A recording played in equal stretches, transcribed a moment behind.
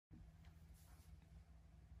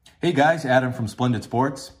Hey guys, Adam from Splendid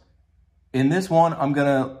Sports. In this one, I'm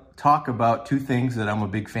gonna talk about two things that I'm a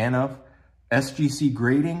big fan of: SGC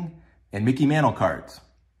grading and Mickey Mantle cards.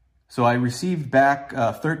 So I received back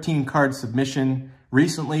a 13 card submission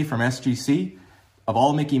recently from SGC of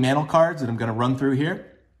all Mickey Mantle cards that I'm gonna run through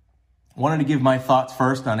here. Wanted to give my thoughts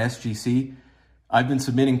first on SGC. I've been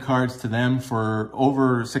submitting cards to them for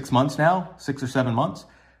over 6 months now, 6 or 7 months.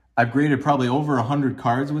 I've graded probably over 100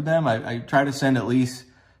 cards with them. I try to send at least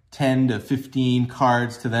 10 to 15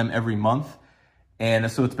 cards to them every month.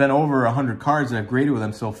 And so it's been over 100 cards that I've graded with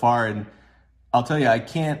them so far. And I'll tell you, I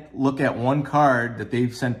can't look at one card that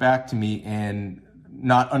they've sent back to me and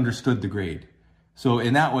not understood the grade. So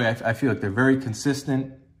in that way, I feel like they're very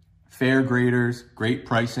consistent, fair graders, great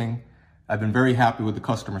pricing. I've been very happy with the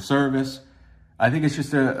customer service. I think it's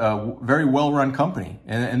just a very well-run company.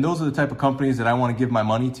 And those are the type of companies that I want to give my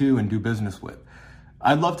money to and do business with.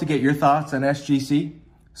 I'd love to get your thoughts on SGC.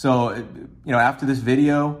 So, after this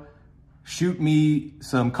video, shoot me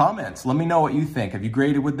some comments. Let me know what you think. Have you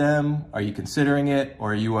graded with them? Are you considering it?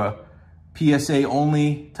 Or are you a PSA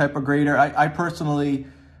only type of grader? I personally,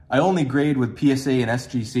 I only grade with PSA and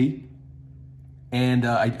SGC. And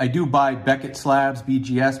I do buy Beckett slabs,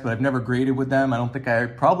 BGS, but I've never graded with them. I don't think I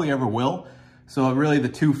probably ever will. So really the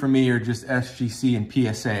two for me are just SGC and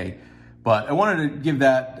PSA. But I wanted to give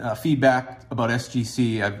that feedback about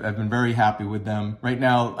SGC. I've been very happy with them. Right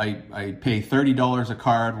now, I pay $30 a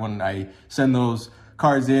card when I send those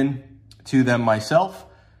cards in to them myself.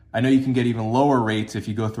 I know you can get even lower rates if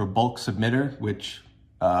you go through a bulk submitter, which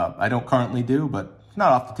I don't currently do, but it's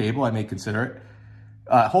not off the table. I may consider it.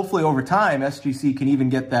 Hopefully over time, SGC can even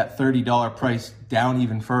get that $30 price down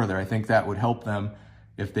even further. I think that would help them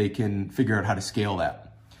if they can figure out how to scale that.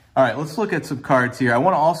 All right, let's look at some cards here. I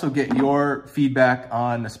want to also get your feedback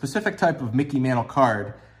on a specific type of Mickey Mantle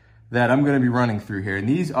card that I'm going to be running through here. And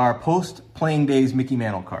these are post-playing days Mickey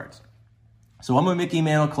Mantle cards. So I'm a Mickey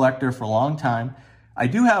Mantle collector for a long time. I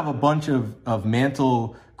do have a bunch of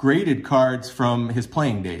Mantle graded cards from his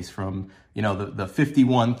playing days, from the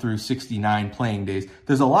 51 through 69 playing days.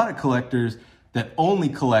 There's a lot of collectors that only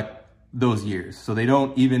collect those years. So they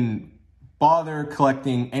don't even bother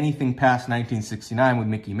collecting anything past 1969 with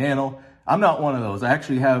Mickey Mantle. I'm not one of those. I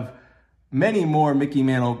actually have many more Mickey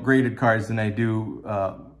Mantle graded cards than I do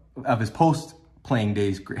of his post-playing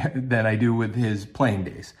days than I do with his playing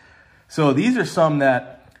days. So these are some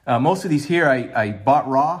that, most of these here I bought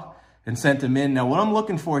raw and sent them in. Now what I'm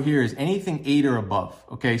looking for here is anything 8 or above.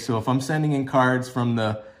 Okay, so if I'm sending in cards from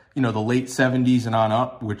the late 70s and on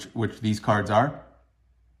up, which these cards are,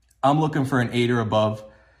 I'm looking for an 8 or above.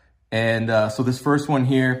 And so this first one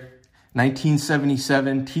here,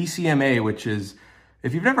 1977 TCMA, which is,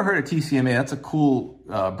 if you've never heard of TCMA, that's a cool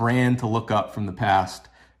brand to look up from the past.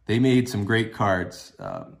 They made some great cards.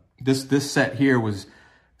 This set here was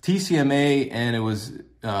TCMA, and it was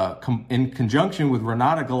in conjunction with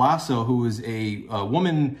Renata Galasso, who was a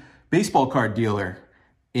woman baseball card dealer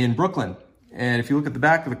in Brooklyn. And if you look at the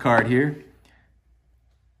back of the card here,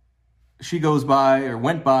 she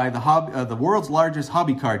went by the world's largest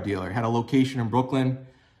hobby card dealer, had a location in Brooklyn,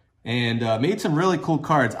 and made some really cool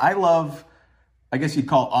cards. I love, I guess you'd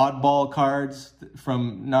call oddball cards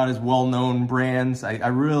from not as well-known brands. I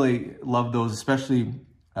really love those, especially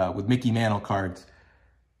with Mickey Mantle cards.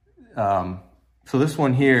 So this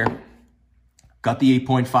one here, got the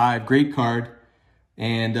 8.5, great card.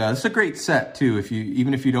 And it's a great set too,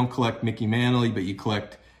 even if you don't collect Mickey Mantle, but you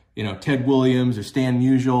collect, Ted Williams or Stan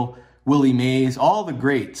Musial, Willie Mays, all the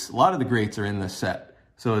greats. A lot of the greats are in this set.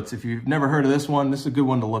 So if you've never heard of this one, this is a good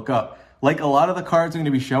one to look up. Like a lot of the cards I'm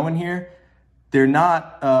going to be showing here, they're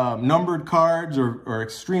not numbered cards or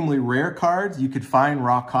extremely rare cards. You could find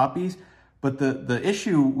raw copies. But the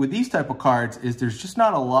issue with these type of cards is there's just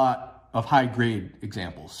not a lot of high grade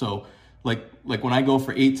examples. So like when I go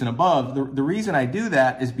for 8s and above, the reason I do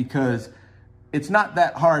that is because it's not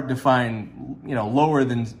that hard to find, lower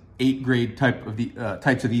than 8 grade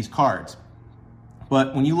types of these cards.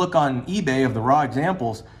 But when you look on eBay of the raw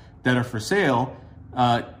examples that are for sale,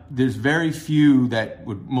 there's very few that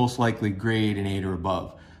would most likely grade an 8 or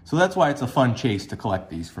above. So that's why it's a fun chase to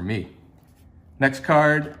collect these for me. Next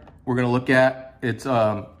card we're going to look at, it's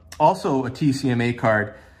also a TCMA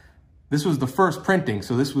card. This was the first printing,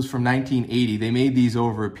 so this was from 1980. They made these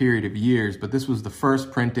over a period of years, but this was the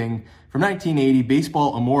first printing from 1980,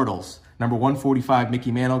 Baseball Immortals. Number 145,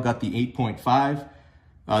 Mickey Mantle got the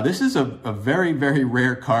 8.5. This is a very, very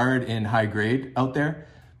rare card in high grade out there.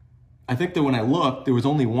 I think that when I looked, there was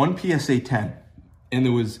only one PSA 10, and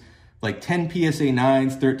there was like 10 PSA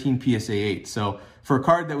 9s, 13 PSA 8s. So for a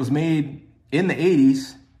card that was made in the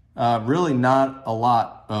 80s, Really not a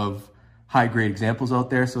lot of high-grade examples out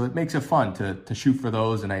there, so it makes it fun to shoot for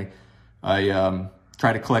those, and I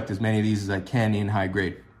try to collect as many of these as I can in high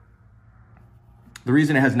grade. The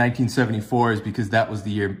reason it has 1974 is because that was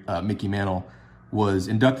the year Mickey Mantle was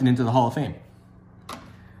inducted into the Hall of Fame.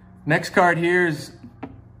 Next card here is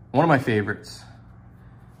one of my favorites.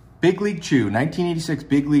 Big League Chew, 1986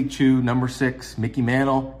 Big League Chew, number 6, Mickey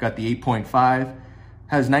Mantle, got the 8.5.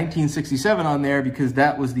 Has 1967 on there because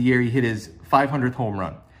that was the year he hit his 500th home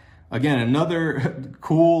run. Again, another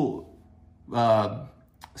cool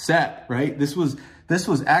set, right? This was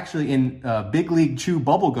actually in Big League Chew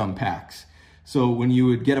bubblegum packs. So when you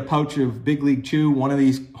would get a pouch of Big League Chew, one of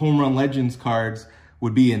these Home Run Legends cards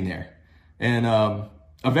would be in there. And a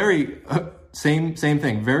very, same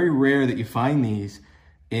thing, very rare that you find these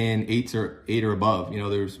in 8 or above. You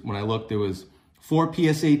know, when I looked, there was 4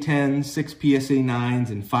 PSA 10s, 6 PSA 9s,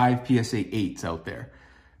 and 5 PSA 8s out there.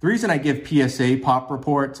 The reason I give PSA pop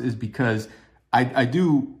reports is because I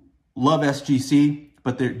do love SGC,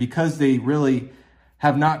 but because they really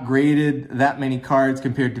have not graded that many cards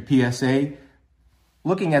compared to PSA,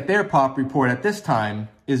 looking at their pop report at this time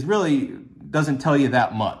doesn't tell you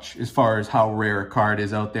that much as far as how rare a card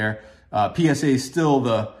is out there. PSA is still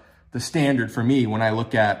the standard for me when I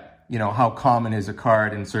look at, you know, how common is a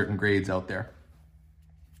card in certain grades out there.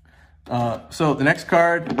 So the next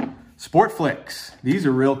card, Sport Flicks. These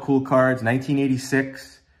are real cool cards,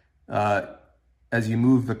 1986. As you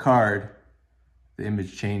move the card, the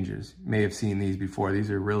image changes. You may have seen these before. These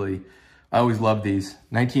are really, I always love these.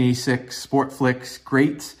 1986 Sport Flicks,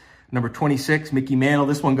 great. Number 26, Mickey Mantle.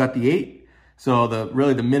 This one got the 8. So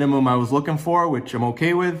really the minimum I was looking for, which I'm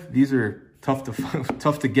okay with. These are tough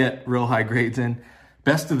to get real high grades in.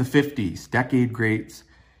 Best of the 50s, decade greats.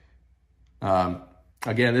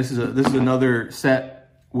 Again, this is another set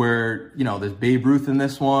where, you know, there's Babe Ruth in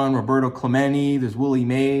this one, Roberto Clemente, there's Willie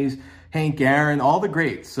Mays, Hank Aaron, all the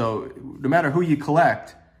greats. So no matter who you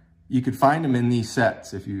collect, you could find them in these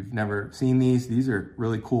sets. If you've never seen these are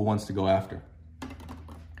really cool ones to go after.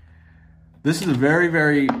 This is a very,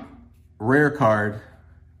 very rare card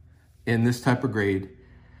in this type of grade.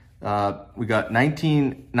 We got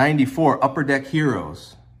 1994 Upper Deck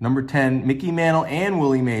Heroes, number 10, Mickey Mantle and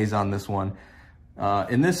Willie Mays on this one.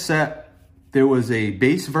 In this set, there was a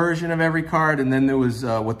base version of every card, and then there was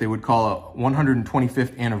what they would call a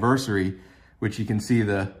 125th anniversary, which you can see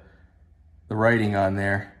the writing on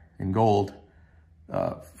there in gold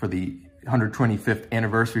for the 125th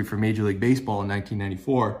anniversary for Major League Baseball in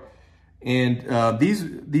 1994. And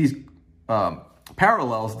these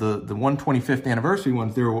parallels, the 125th anniversary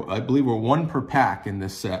ones, I believe were 1 per pack in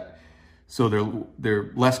this set. So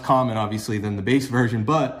they're less common, obviously, than the base version,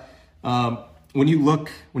 but when you look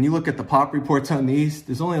at the pop reports on these,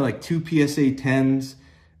 there's only like 2 PSA 10s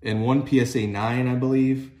and 1 PSA 9, I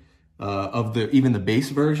believe, of even the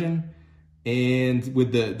base version. And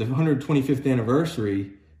with the 125th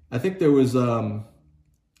anniversary, I think there was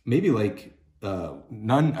maybe like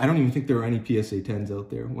none. I don't even think there were any PSA 10s out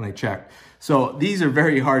there when I checked. So these are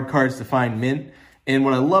very hard cards to find mint. And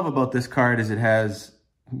what I love about this card is it has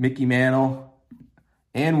Mickey Mantle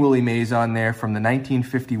and Willie Mays on there from the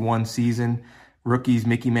 1951 season. Rookies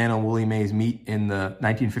Mickey Mantle and Willie Mays meet in the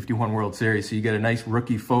 1951 World Series. So you get a nice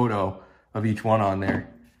rookie photo of each one on there.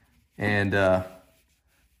 And it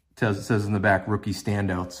says in the back, rookie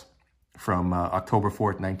standouts from October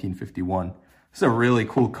 4th, 1951. It's a really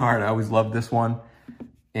cool card. I always loved this one.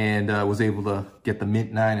 And was able to get the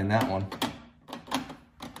mint 9 in that one.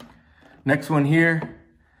 Next one here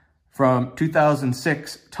from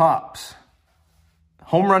 2006 Topps.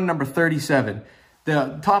 Home run number 37.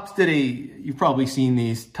 The Topps you've probably seen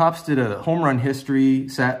these. Topps did a home run history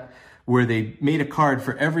set where they made a card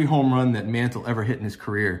for every home run that Mantle ever hit in his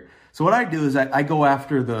career. So what I do is I go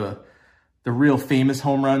after the real famous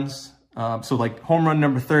home runs. So like home run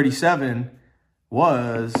number 37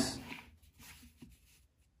 was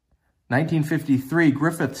 1953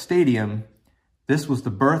 Griffith Stadium. This was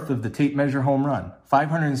the birth of the tape measure home run,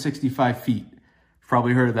 565 feet. You've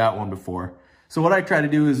probably heard of that one before. So what I try to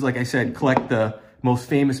do is, like I said, collect the most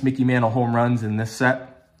famous Mickey Mantle home runs in this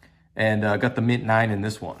set, and got the mint 9 in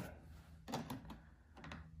this one.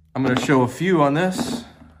 I'm going to show a few on this.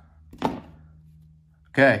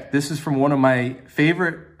 Okay, this is from one of my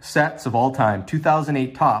favorite sets of all time,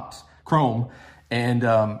 2008 Topps Chrome, and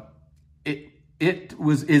it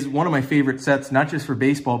is one of my favorite sets, not just for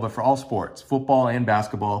baseball, but for all sports, football and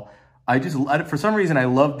basketball. For some reason, I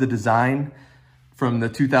love the design from the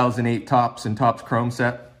 2008 Topps and Topps Chrome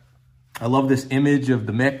set. I love this image of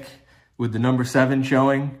the Mick with the number 7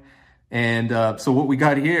 showing. And so what we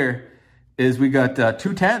got here is we got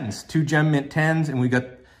two 10s, two Gem Mint 10s, and we got,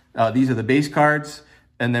 these are the base cards,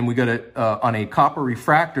 and then we got it on a copper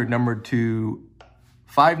refractor numbered to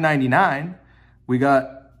 599. We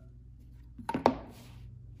got,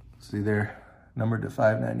 see there, numbered to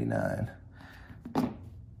 599.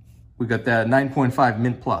 We got that 9.5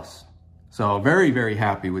 Mint Plus. So very, very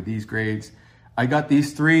happy with these grades. I got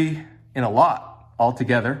these three in a lot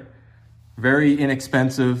altogether. Very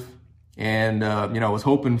inexpensive. And, you know, I was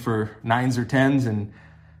hoping for 9s or 10s and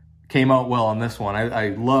came out well on this one. I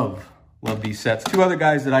love these sets. Two other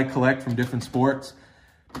guys that I collect from different sports,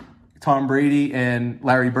 Tom Brady and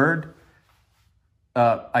Larry Bird.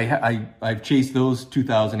 I've chased those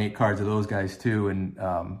 2008 cards of those guys too. And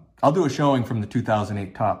I'll do a showing from the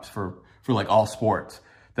 2008 tops for like all sports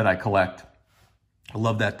that I collect. I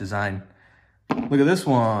love that design. Look at this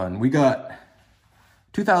one. We got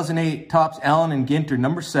 2008 Topps Allen and Ginter,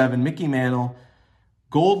 number 7, Mickey Mantle,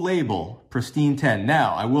 gold label, pristine 10.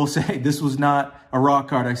 Now, I will say this was not a raw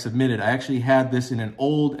card I submitted. I actually had this in an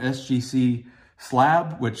old SGC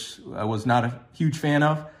slab, which I was not a huge fan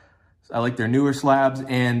of. I like their newer slabs,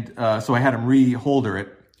 and so I had them re-holder it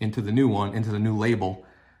into the new one, into the new label.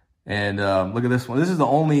 And look at this one. This is the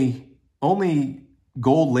only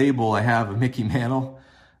gold label I have of Mickey Mantle.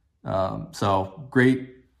 So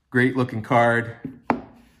great looking card.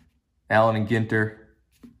 Allen and Ginter,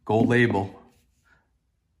 gold label.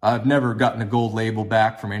 I've never gotten a gold label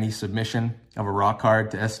back from any submission of a raw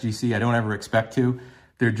card to SGC. I don't ever expect to.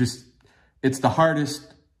 They're just, it's the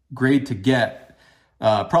hardest grade to get,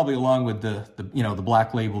 probably along with the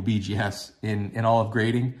black label BGS in all of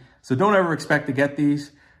grading. So don't ever expect to get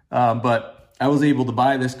these. But I was able to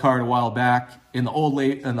buy this card a while back in the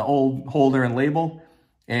old holder and label,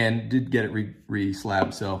 and did get it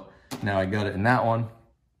re-slabbed. So now I got it in that one.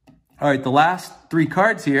 All right, the last 3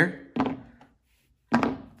 cards here.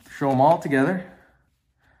 Show them all together.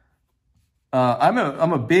 I'm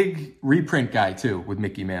a big reprint guy too with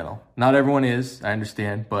Mickey Mantle. Not everyone is, I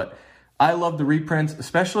understand, but I love the reprints,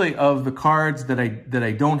 especially of the cards that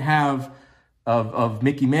I don't have of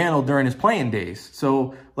Mickey Mantle during his playing days.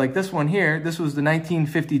 So like this one here, this was the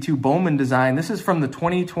 1952 Bowman design. This is from the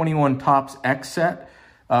 2021 Topps X set,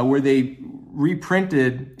 where they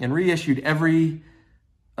reprinted and reissued every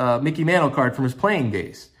Mickey Mantle card from his playing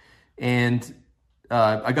days. And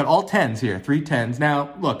I got all 10s here, 3 10s.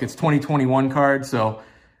 Now, look, it's 2021 cards, so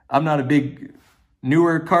I'm not a big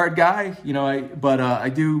newer card guy, you know, but I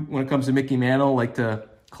do, when it comes to Mickey Mantle, like to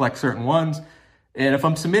collect certain ones. And if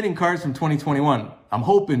I'm submitting cards from 2021, I'm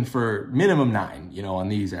hoping for minimum 9, you know, on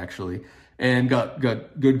these actually. And got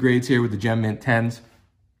good grades here with the Gem Mint 10s.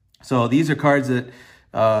 So these are cards that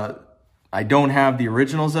I don't have the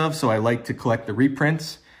originals of, so I like to collect the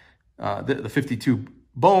reprints. The 52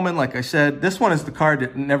 Bowman, like I said, this one is the card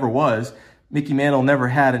that never was. Mickey Mantle never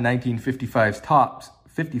had a 1955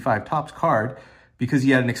 Topps card because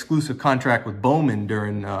he had an exclusive contract with Bowman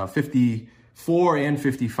during 54 and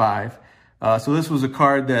 55. So this was a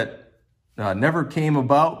card that never came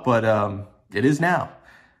about, but it is now.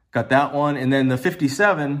 Got that one. And then the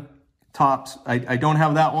 57 Topps, I don't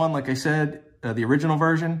have that one, like I said, the original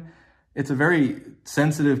version. It's a very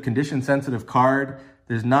sensitive, condition-sensitive card.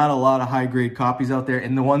 There's not a lot of high-grade copies out there,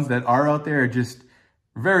 and the ones that are out there are just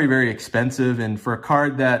very, very expensive. And for a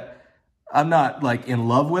card that I'm not like in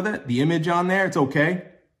love with it, the image on there, it's okay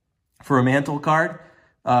for a Mantle card.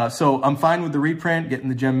 So I'm fine with the reprint, getting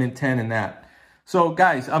the Gem Mint 10 and that. So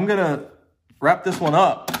guys, I'm gonna wrap this one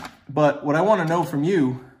up, but what I want to know from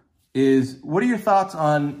you is, what are your thoughts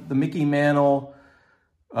on the Mickey Mantle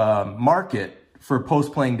market for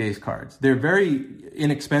post-playing days cards? They're very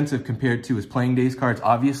inexpensive compared to his playing days cards,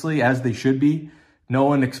 obviously, as they should be. No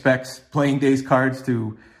one expects playing days cards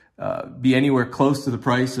to be anywhere close to the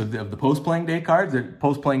price of the post-playing day cards. The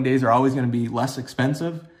post-playing days are always going to be less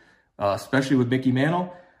expensive, especially with Mickey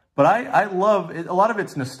Mantle. But I love it. A lot of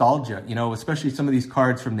it's nostalgia, you know, especially some of these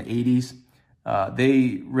cards from the 80s.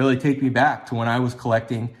 They really take me back to when I was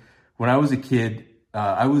collecting. When I was a kid,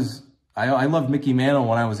 I loved Mickey Mantle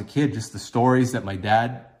when I was a kid, just the stories that my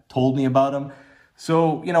dad told me about him.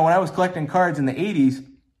 So, you know, when I was collecting cards in the 80s,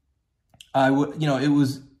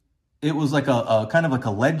 it was like a kind of like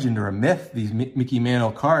a legend or a myth, these Mickey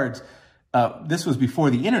Mantle cards. This was before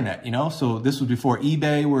the internet, you know, so this was before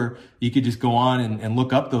eBay, where you could just go on and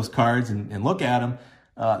look up those cards and look at them.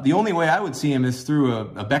 The only way I would see them is through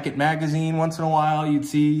a Beckett magazine. Once in a while, you'd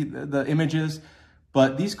see the images.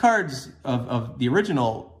 But these cards of the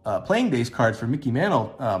original playing days cards for Mickey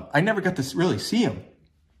Mantle, I never got to really see them.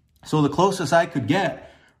 So the closest I could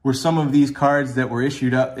get were some of these cards that were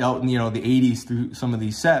issued out in, you know, the 80s through some of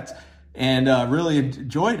these sets. and really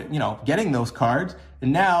enjoyed, getting those cards.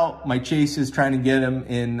 And now my chase is trying to get them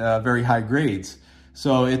in very high grades.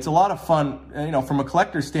 So it's a lot of fun. From a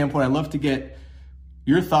collector's standpoint, I'd love to get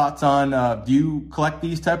your thoughts on, do you collect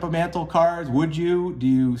these type of Mantle cards? Would you? Do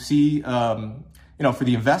you see, for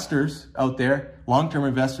the investors out there, long-term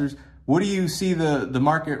investors, what do you see the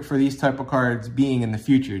market for these type of cards being in the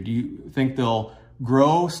future? Do you think they'll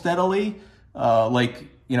grow steadily,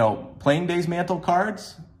 playing days Mantle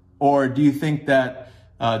cards? Or do you think that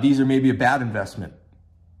these are maybe a bad investment?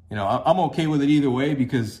 I'm okay with it either way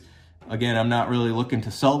because, again, I'm not really looking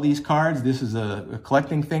to sell these cards. This is a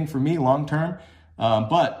collecting thing for me long-term.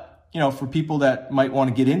 But for people that might want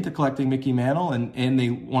to get into collecting Mickey Mantle and they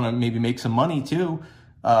want to maybe make some money too,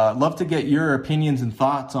 love to get your opinions and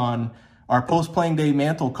thoughts on our post-playing day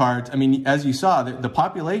Mantle cards. I mean, as you saw, the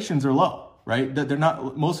populations are low, right? They're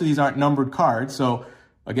not, most of these aren't numbered cards. So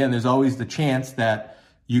again, there's always the chance that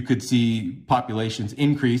you could see populations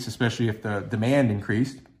increase, especially if the demand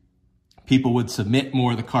increased. People would submit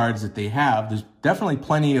more of the cards that they have. There's definitely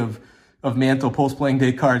plenty of Mantle post-playing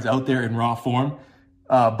day cards out there in raw form.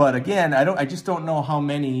 But again, I just don't know how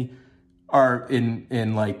many are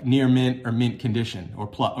in like near mint or mint condition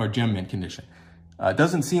or gem mint condition. It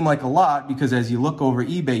doesn't seem like a lot because as you look over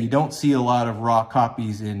eBay, you don't see a lot of raw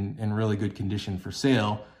copies in really good condition for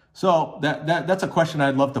sale. So that's a question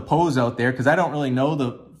I'd love to pose out there because I don't really know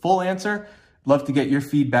the full answer. Love to get your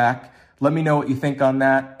feedback. Let me know what you think on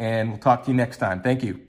that, and we'll talk to you next time. Thank you.